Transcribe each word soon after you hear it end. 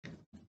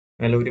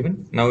Hello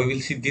everyone. Now we will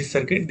see this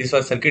circuit. This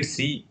was circuit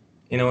C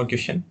in our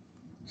question.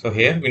 So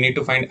here we need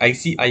to find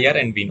IC, IR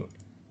and V node.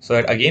 So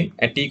again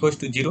at t equals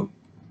to 0,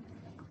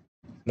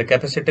 the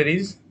capacitor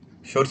is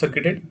short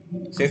circuited.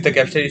 Since the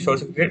capacitor is short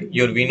circuited,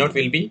 your V node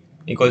will be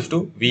equals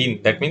to V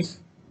in. That means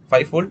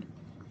 5 volt.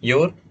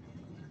 Your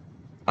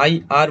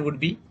IR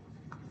would be,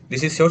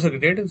 this is short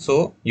circuited,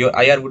 so your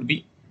IR would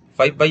be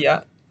 5 by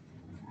R,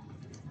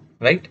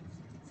 right?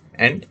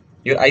 And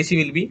your IC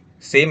will be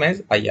same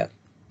as IR,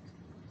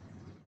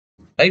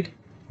 right?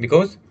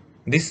 Because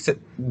this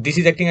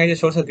is acting as a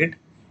short circuit,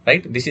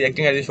 right? This is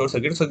acting as a short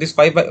circuit, so this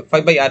 5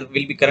 by R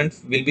will be current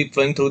will be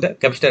flowing through the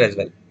capacitor as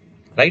well,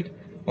 right?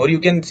 Or you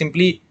can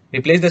simply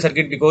replace the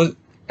circuit, because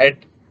at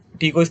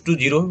t equals to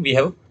 0 we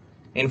have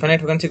infinite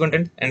frequency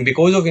content, and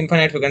because of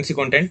infinite frequency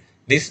content,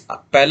 this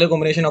parallel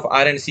combination of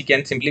R and C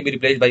can simply be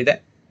replaced by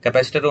the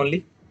capacitor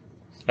only,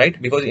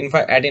 right? Because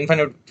at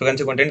infinite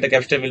frequency content, the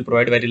capacitor will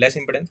provide very less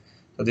impedance,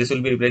 so this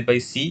will be replaced by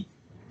C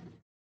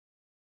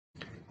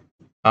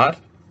R,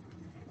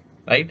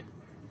 right?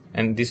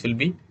 And this will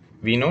be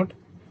V node,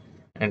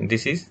 and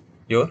this is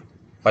your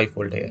 5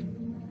 volt here,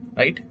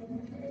 right?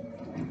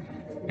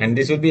 And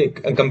this will be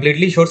a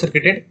completely short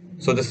circuited,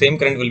 so the same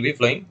current will be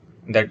flowing,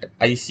 that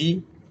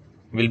IC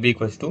will be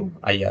equals to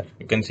IR.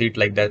 You can see it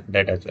like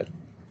that as well.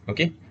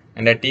 Okay,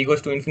 and at t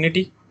equals to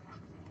infinity,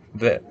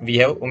 we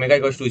have omega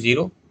equals to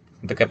 0,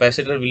 the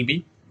capacitor will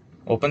be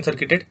open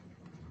circuited,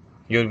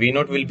 your V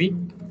node will be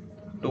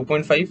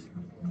 2.5.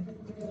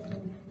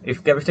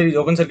 If capacitor is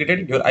open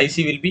circuited, your IC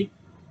will be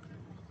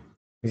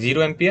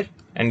 0 ampere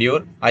and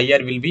your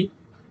IR will be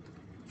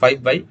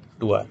 5 by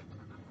 2R.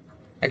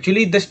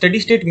 Actually, the steady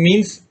state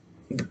means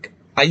the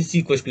IC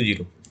equals to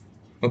 0.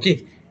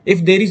 Okay.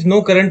 If there is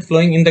no current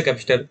flowing in the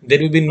capacitor, there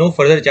will be no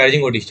further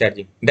charging or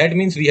discharging. That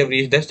means we have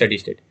reached the steady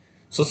state.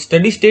 So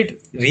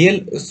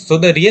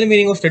the real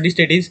meaning of steady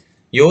state is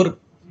your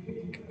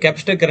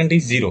capacitor current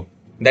is 0.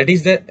 That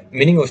is the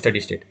meaning of steady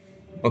state.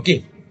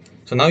 Okay.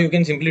 So now you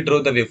can simply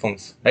draw the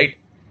waveforms, right?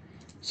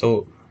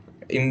 So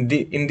in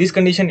this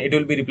condition, it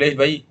will be replaced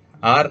by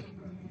R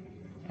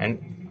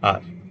and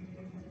R.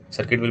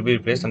 Circuit will be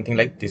replaced something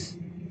like this.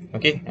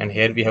 Okay, and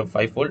here we have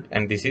 5 volt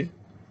and this is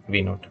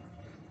V naught.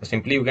 So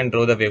simply you can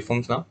draw the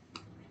waveforms now.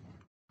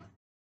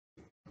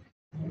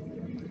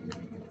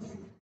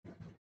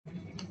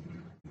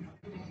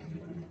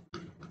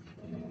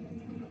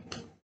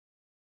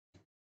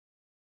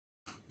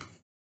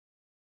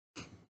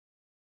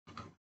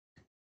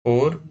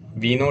 For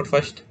V naught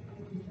first,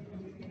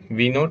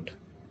 V naught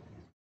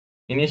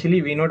initially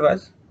V naught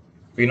was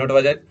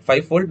at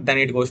 5 volt, then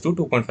it goes to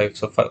 2.5.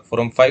 So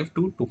from 5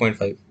 to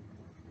 2.5,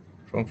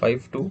 from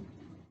 5 to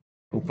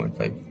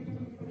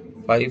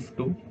 2.5, 5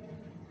 to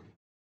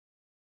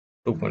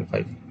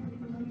 2.5.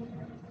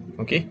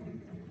 Okay,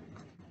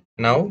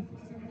 now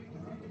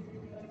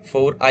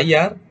for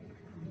IR,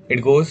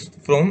 it goes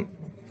from,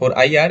 for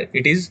IR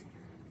it is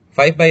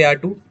 5 by R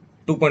to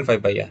 2.5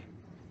 by R.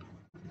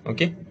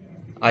 Okay,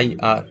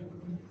 IR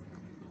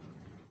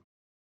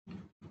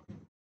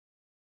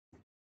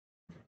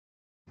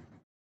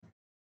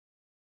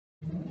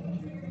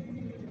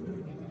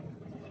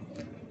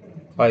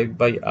 5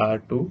 by R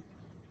to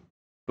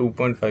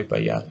 2.5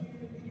 by R.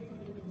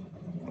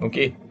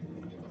 Okay,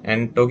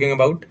 and talking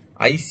about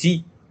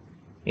IC,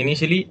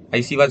 initially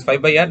IC was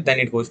 5 by R, then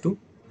it goes to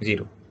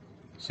 0.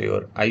 So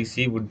your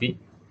IC would be,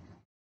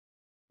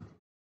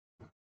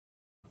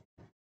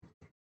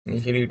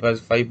 initially it was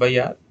 5 by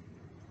R,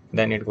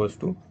 then it goes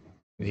to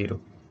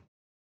 0.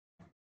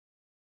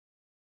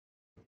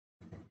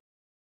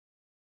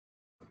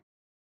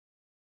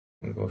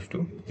 It goes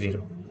to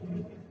 0.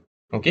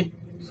 Okay,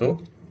 so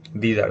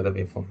these are the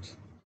waveforms.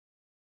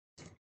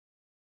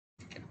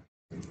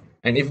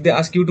 And if they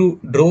ask you to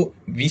draw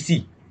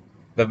VC,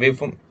 the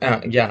waveform,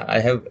 yeah, I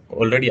have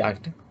already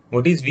asked.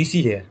 What is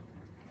VC here?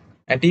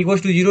 At t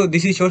equals to 0,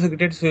 this is short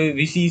circuited, so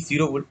VC is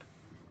 0 volt.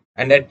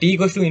 And at t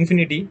equals to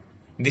infinity,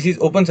 this is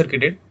open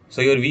circuited,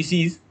 so your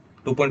VC is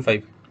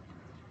 2.5,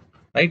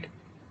 right?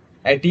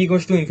 At t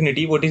equals to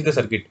infinity, what is the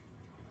circuit?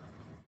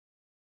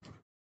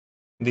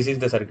 This is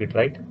the circuit,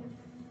 right?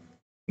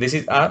 This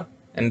is R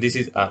and this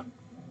is R.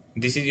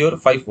 This is your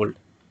 5 volt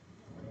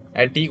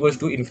at t equals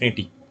to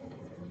infinity.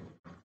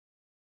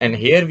 And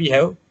here we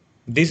have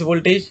this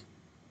voltage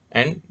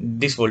and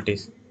this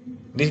voltage.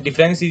 This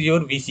difference is your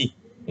VC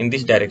in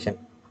this direction.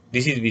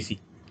 This is VC,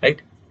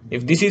 right?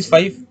 If this is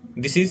 5,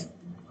 this is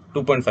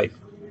 2.5,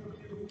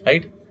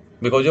 right?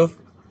 Because of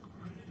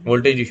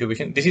voltage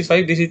distribution. This is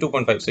 5, this is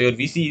 2.5. So your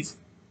VC is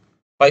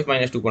 5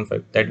 minus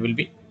 2.5. That will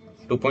be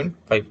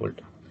 2.5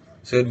 volt.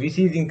 So your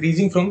VC is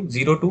increasing from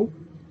 0 to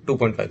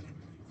 2.5.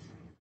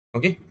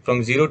 Okay,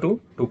 from 0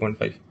 to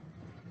 2.5.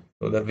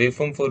 So the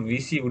waveform for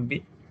VC would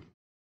be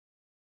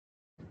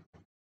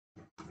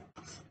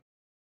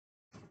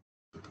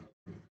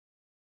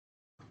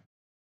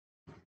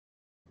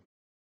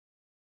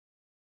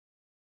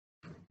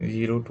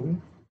zero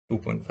to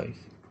 2.5.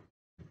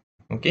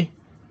 Okay,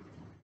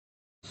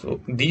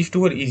 so these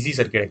two are easy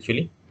circuit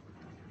actually.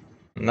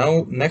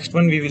 Now next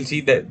one we will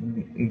see that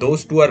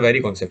those two are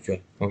very conceptual.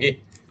 Okay,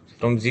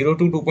 from 0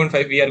 to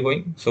 2.5 we are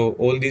going, so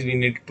all these we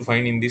need to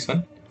find in this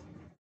one.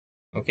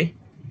 Okay,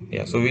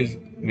 yeah, so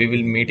we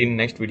will meet in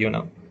next video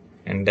now,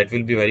 and that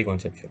will be very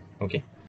conceptual. Okay.